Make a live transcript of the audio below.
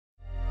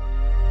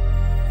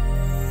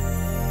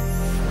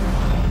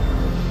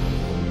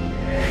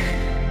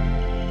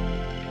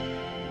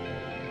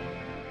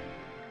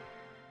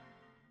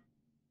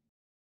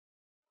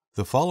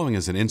The following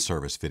is an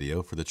in-service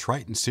video for the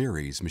Triton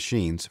series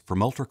machines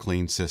from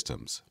Cleaning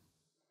Systems.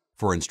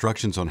 For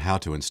instructions on how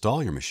to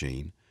install your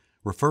machine,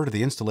 refer to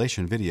the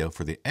installation video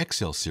for the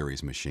XL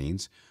series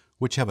machines,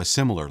 which have a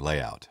similar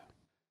layout.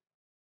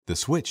 The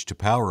switch to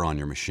power on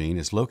your machine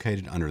is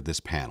located under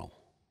this panel.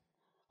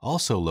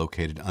 Also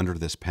located under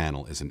this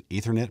panel is an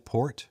Ethernet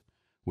port,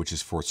 which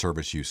is for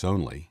service use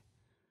only,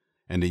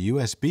 and a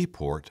USB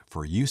port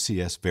for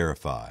UCS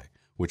Verify,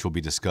 which will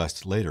be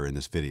discussed later in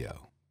this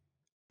video.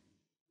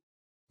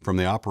 From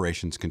the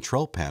Operations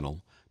Control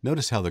panel,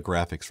 notice how the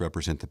graphics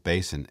represent the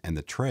basin and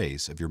the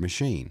trays of your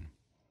machine.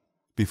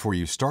 Before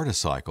you start a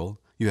cycle,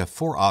 you have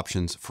 4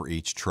 options for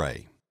each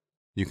tray.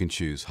 You can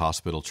choose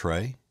Hospital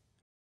Tray,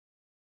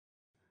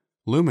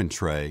 Lumen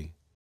Tray,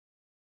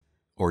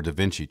 or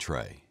Vinci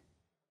Tray.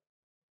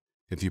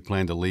 If you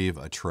plan to leave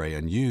a tray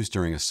unused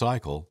during a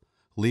cycle,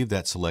 leave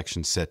that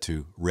selection set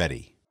to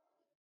Ready.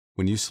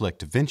 When you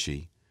select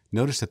Vinci,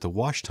 notice that the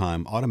wash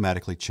time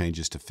automatically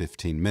changes to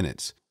 15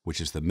 minutes, which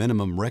is the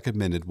minimum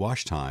recommended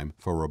wash time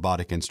for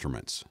robotic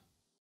instruments.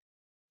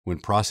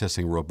 When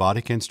processing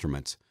robotic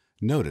instruments,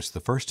 notice the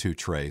first 2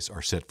 trays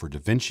are set for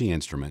Vinci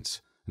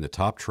instruments and the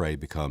top tray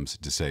becomes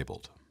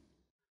disabled.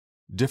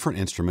 Different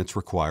instruments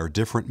require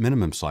different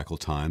minimum cycle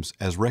times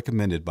as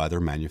recommended by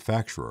their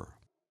manufacturer.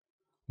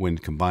 When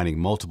combining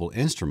multiple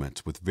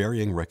instruments with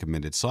varying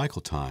recommended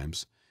cycle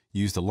times,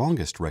 use the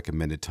longest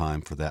recommended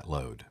time for that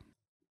load.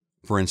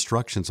 For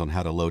instructions on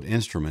how to load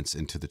instruments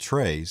into the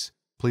trays,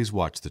 please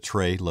watch the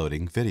tray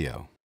loading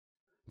video.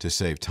 To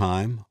save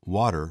time,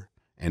 water,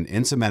 and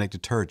enzymatic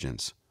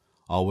detergents,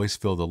 always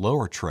fill the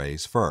lower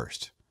trays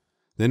first,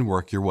 then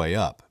work your way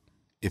up.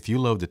 If you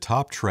load the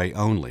top tray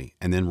only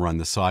and then run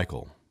the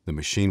cycle, the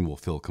machine will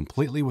fill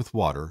completely with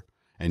water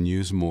and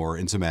use more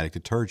enzymatic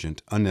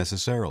detergent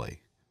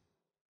unnecessarily.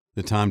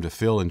 The time to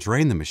fill and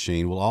drain the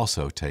machine will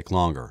also take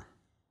longer.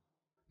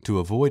 To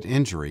avoid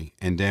injury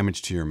and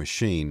damage to your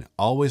machine,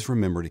 always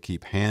remember to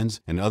keep hands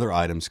and other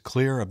items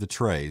clear of the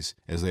trays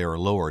as they are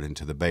lowered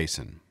into the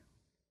basin.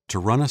 To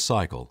run a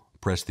cycle,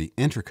 press the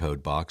Enter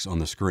Code box on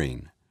the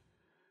screen.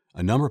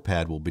 A number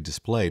pad will be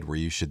displayed where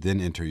you should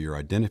then enter your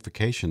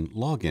identification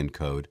login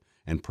code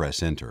and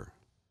press Enter.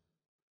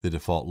 The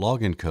default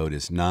login code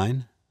is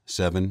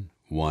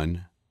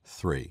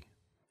 9713.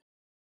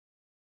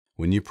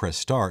 When you press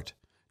Start,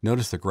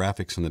 notice the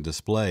graphics on the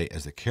display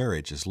as the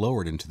carriage is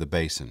lowered into the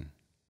basin.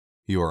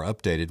 You are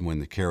updated when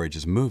the carriage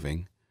is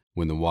moving,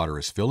 when the water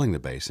is filling the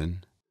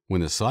basin,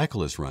 when the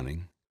cycle is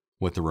running,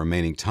 what the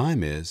remaining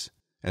time is,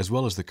 as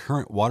well as the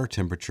current water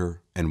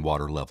temperature and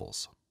water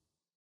levels.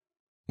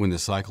 When the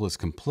cycle is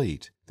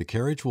complete, the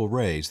carriage will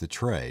raise the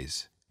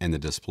trays and the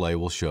display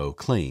will show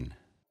Clean.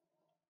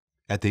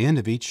 At the end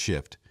of each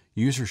shift,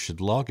 users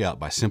should log out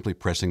by simply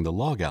pressing the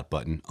Logout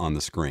button on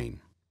the screen.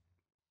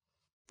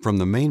 From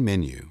the main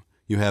menu,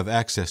 you have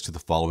access to the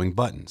following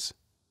buttons: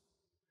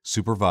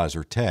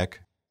 Supervisor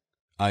Tech,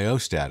 I/O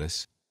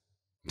status,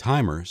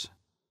 timers,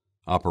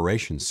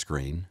 operations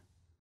screen,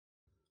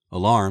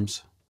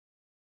 alarms,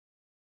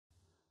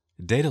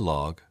 data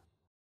log,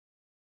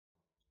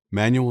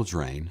 manual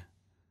drain,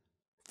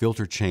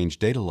 filter change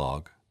data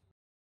log,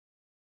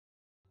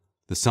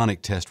 the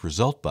sonic test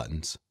result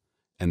buttons,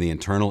 and the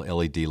internal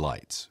LED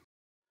lights.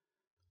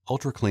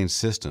 Cleaning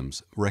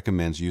Systems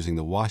recommends using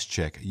the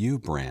WashCheck U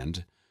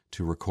brand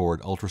to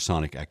record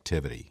ultrasonic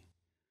activity.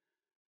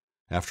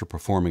 After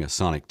performing a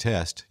sonic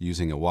test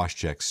using a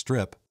WashCheck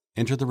strip,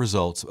 enter the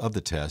results of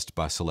the test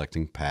by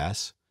selecting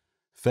Pass,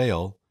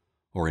 Fail,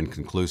 or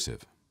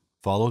Inconclusive,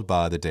 followed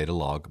by the Data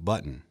Log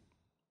button.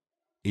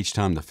 Each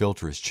time the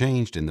filter is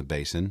changed in the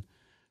basin,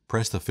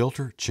 press the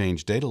Filter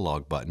Change Data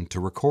Log button to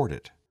record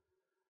it.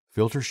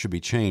 Filters should be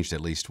changed at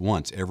least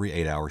once every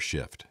 8-hour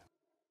shift.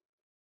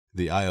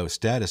 The I/O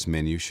status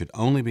menu should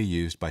only be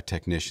used by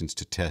technicians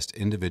to test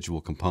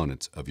individual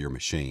components of your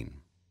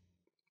machine.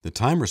 The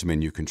Timers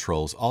menu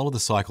controls all of the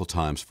cycle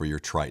times for your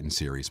Triton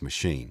series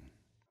machine.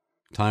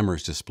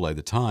 Timers display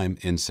the time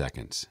in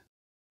seconds.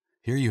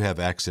 Here you have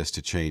access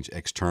to change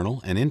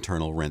external and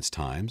internal rinse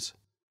times,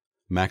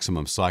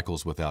 maximum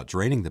cycles without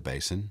draining the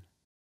basin,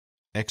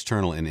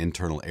 external and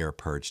internal air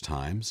purge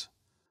times,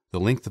 the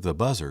length of the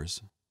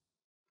buzzers,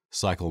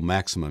 cycle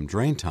maximum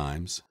drain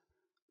times,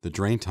 the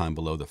drain time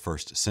below the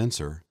first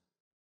sensor,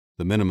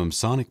 the minimum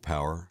sonic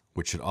power,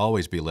 which should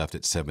always be left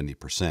at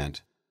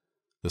 70%,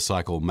 the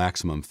cycle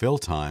maximum fill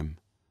time,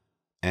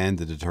 and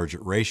the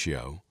detergent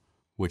ratio,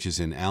 which is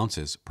in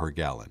ounces per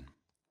gallon.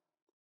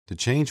 To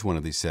change one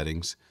of these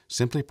settings,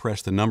 simply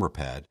press the number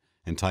pad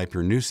and type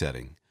your new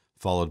setting,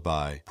 followed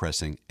by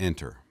pressing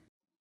Enter.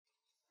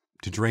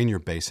 To drain your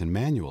basin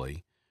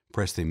manually,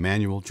 press the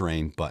Manual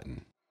Drain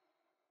button.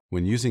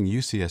 When using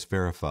UCS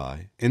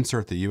Verify,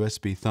 insert the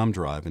USB thumb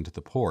drive into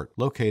the port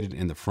located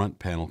in the front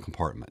panel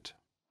compartment.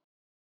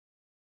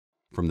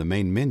 From the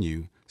main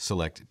menu,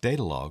 select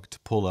Data Log to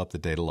pull up the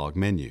Data Log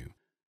menu.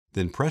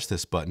 Then press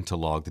this button to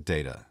log the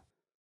data.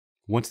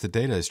 Once the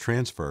data is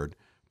transferred,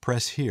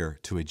 press here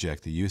to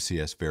eject the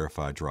UCS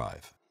Verify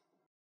drive.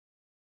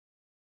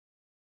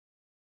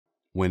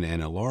 When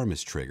an alarm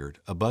is triggered,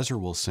 a buzzer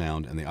will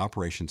sound and the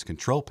operations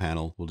control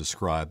panel will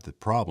describe the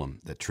problem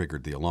that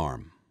triggered the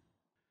alarm.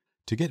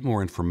 To get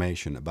more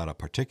information about a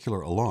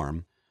particular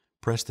alarm,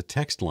 press the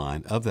text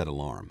line of that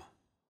alarm.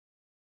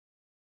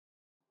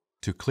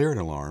 To clear an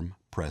alarm,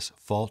 press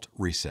Fault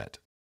Reset.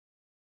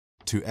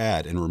 To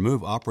add and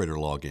remove operator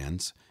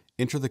logins,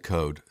 enter the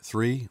code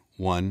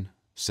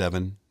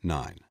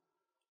 3179.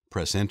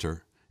 Press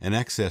Enter and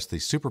access the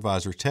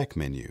Supervisor Tech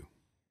menu.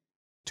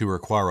 To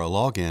require a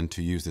login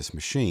to use this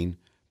machine,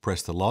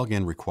 press the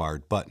Login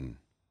Required button.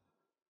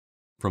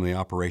 From the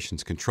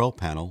Operations Control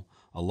panel,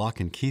 a lock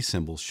and key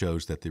symbol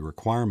shows that the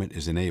requirement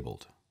is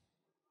enabled.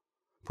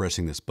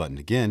 Pressing this button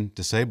again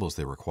disables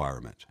the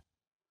requirement.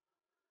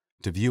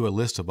 To view a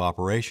list of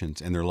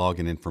operations and their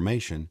login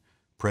information,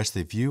 press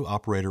the View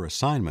Operator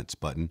Assignments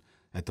button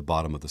at the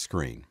bottom of the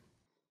screen.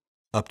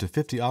 Up to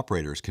 50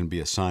 operators can be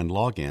assigned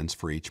logins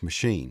for each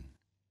machine.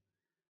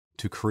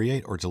 To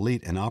create or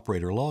delete an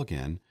operator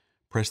login,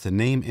 press the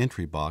Name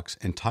entry box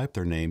and type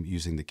their name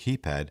using the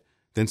keypad,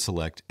 then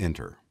select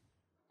Enter.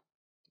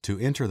 To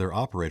enter their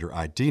operator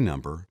ID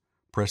number,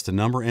 press the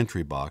Number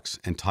entry box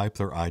and type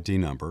their ID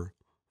number,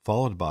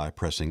 followed by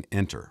pressing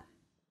Enter.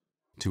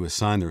 To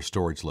assign their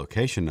storage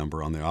location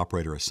number on the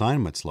operator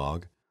assignments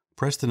log,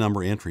 press the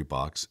Number entry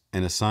box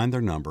and assign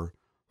their number,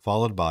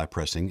 followed by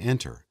pressing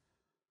Enter.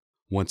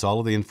 Once all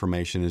of the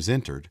information is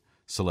entered,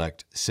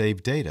 select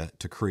Save Data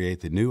to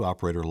create the new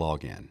operator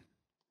login.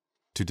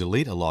 To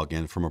delete a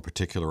login from a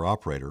particular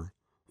operator,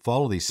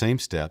 follow these same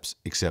steps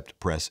except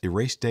press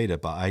Erase Data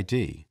by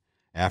ID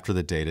after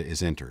the data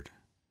is entered.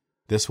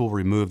 This will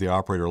remove the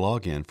operator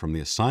login from the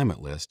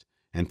assignment list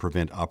and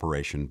prevent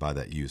operation by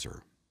that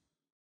user.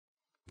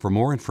 For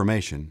more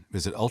information,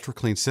 visit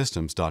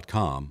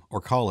ultracleansystems.com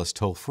or call us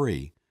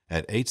toll-free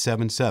at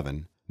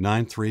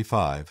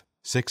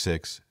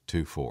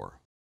 877-935-6624.